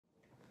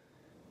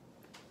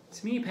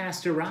It's me,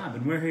 Pastor Rob,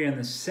 and we're here in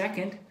the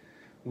second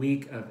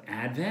week of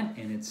Advent,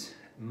 and it's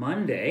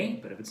Monday,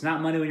 but if it's not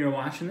Monday when you're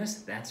watching this,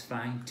 that's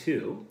fine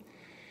too.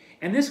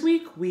 And this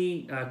week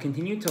we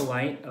continue to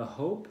light a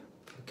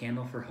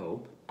candle for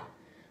hope,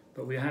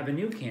 but we have a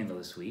new candle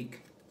this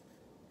week,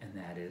 and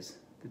that is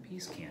the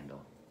peace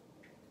candle.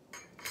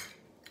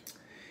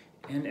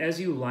 And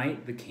as you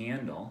light the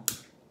candle,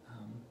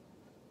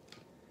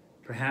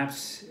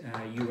 perhaps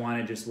you want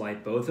to just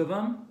light both of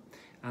them.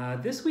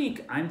 This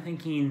week I'm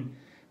thinking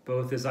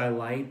both as I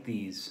light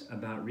these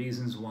about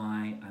reasons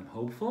why I'm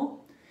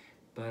hopeful,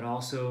 but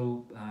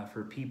also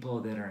for people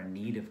that are in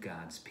need of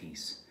God's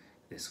peace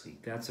this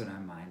week. That's what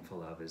I'm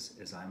mindful of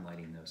as I'm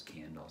lighting those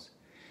candles.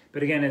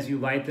 But again, as you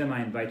light them,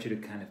 I invite you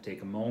to kind of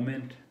take a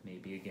moment.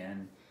 Maybe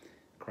again,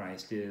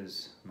 Christ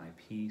is my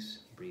peace.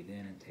 Breathe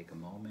in and take a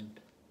moment.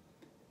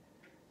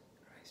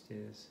 Christ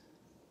is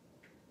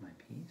my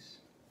peace.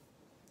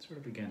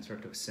 Start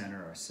to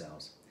center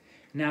ourselves.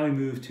 Now we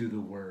move to the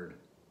Word.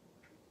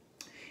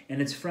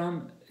 And it's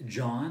from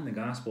John, the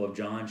Gospel of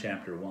John,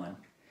 chapter 1.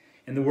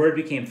 And the Word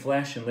became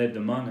flesh and lived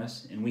among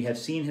us, and we have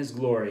seen his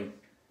glory.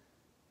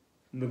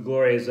 The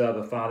glory is of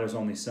a Father's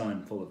only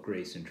Son, full of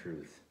grace and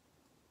truth.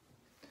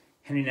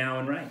 Henry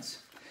Nouwen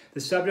writes, "The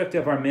subject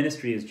of our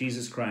ministry is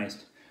Jesus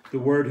Christ, the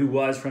Word who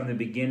was from the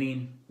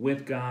beginning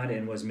with God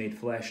and was made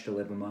flesh to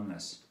live among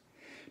us.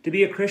 To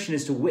be a Christian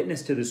is to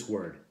witness to this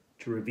Word,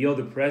 to reveal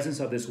the presence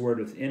of this Word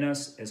within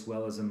us as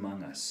well as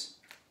among us."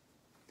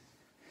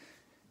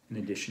 An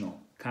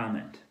additional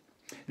comment.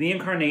 The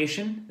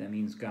Incarnation, that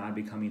means God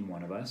becoming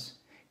one of us,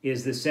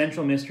 is the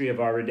central mystery of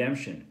our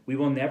redemption. We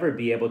will never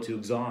be able to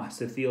exhaust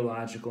the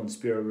theological and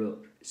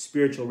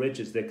spiritual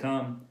riches that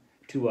come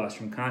to us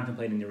from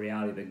contemplating the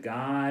reality that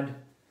God,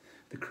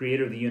 the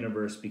creator of the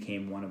universe,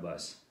 became one of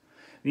us.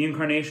 The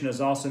Incarnation is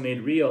also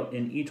made real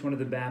in each one of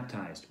the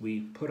baptized.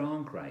 We put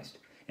on Christ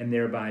and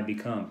thereby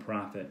become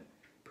prophet,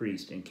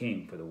 priest, and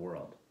king for the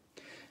world.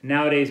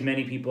 Nowadays,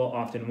 many people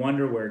often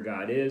wonder where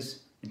God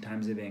is in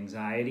times of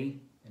anxiety,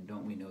 and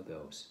don't we know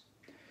those?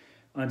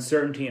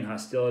 Uncertainty and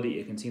hostility,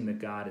 it can seem that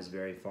God is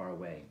very far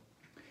away.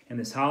 In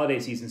this holiday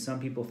season,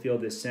 some people feel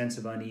this sense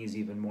of unease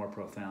even more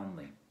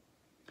profoundly.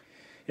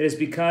 It is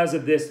because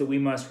of this that we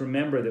must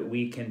remember that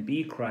we can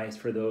be Christ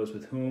for those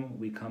with whom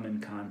we come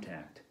in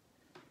contact.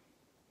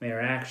 May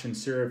our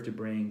actions serve to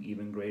bring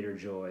even greater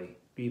joy,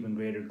 even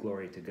greater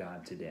glory to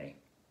God today.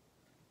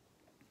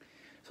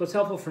 So it's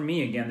helpful for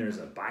me, again, there's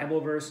a Bible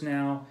verse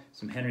now,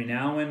 some Henry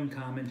Nouwen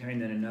commentary,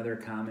 and then another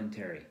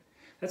commentary.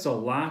 That's a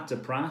lot to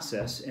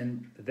process,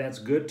 and that's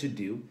good to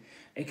do.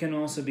 It can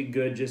also be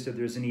good just if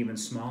there's an even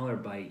smaller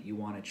bite you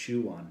want to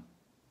chew on.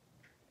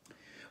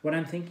 What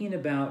I'm thinking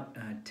about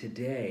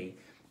today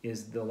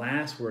is the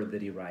last word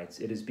that he writes.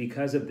 It is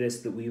because of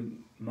this that we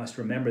must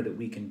remember that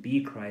we can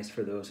be Christ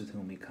for those with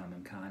whom we come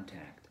in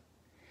contact.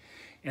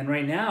 And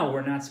right now,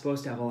 we're not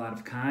supposed to have a lot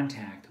of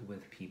contact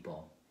with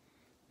people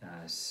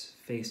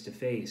face to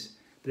face,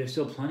 but there's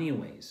still plenty of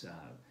ways,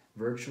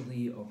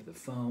 virtually, over the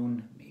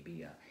phone,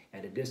 maybe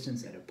at a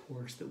distance, at a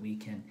porch, that we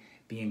can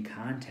be in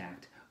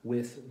contact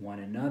with one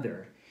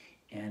another,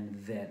 and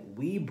that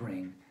we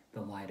bring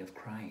the light of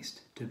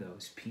Christ to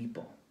those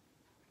people.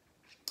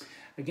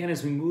 Again,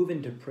 as we move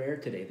into prayer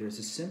today, there's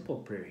a simple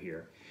prayer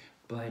here,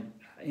 but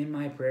in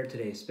my prayer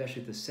today,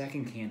 especially the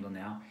second candle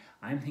now,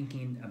 I'm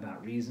thinking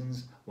about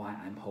reasons why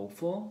I'm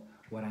hopeful,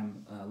 what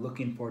I'm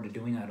looking forward to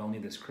doing not only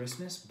this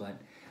Christmas,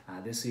 but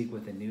this week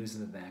with the news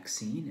of the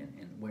vaccine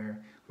and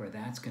where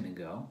that's going to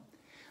go.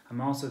 I'm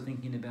also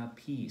thinking about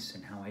peace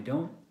and how I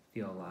don't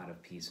feel a lot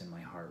of peace in my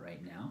heart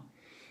right now.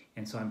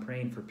 And so I'm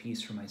praying for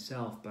peace for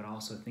myself, but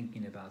also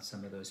thinking about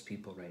some of those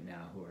people right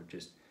now who are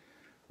just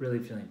really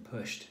feeling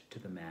pushed to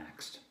the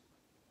max.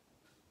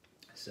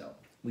 So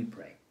we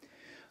pray.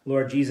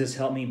 Lord Jesus,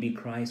 help me be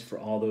Christ for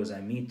all those I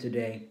meet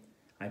today.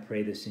 I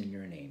pray this in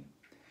your name.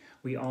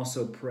 We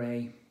also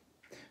pray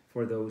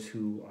for those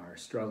who are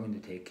struggling to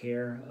take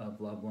care of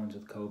loved ones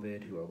with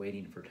COVID, who are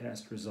waiting for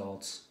test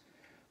results,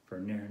 for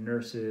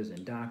nurses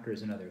and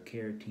doctors and other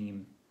care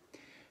team.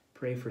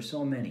 Pray for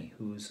so many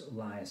whose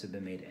lives have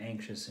been made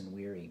anxious and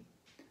weary.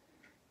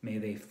 May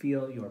they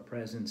feel your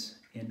presence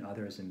in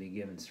others and be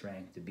given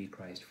strength to be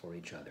Christ for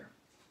each other.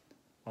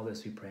 All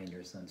this we pray in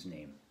your Son's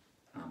name.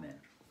 Amen.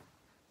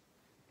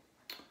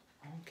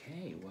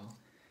 Okay, well,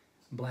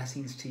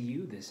 blessings to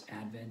you this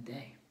Advent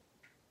day.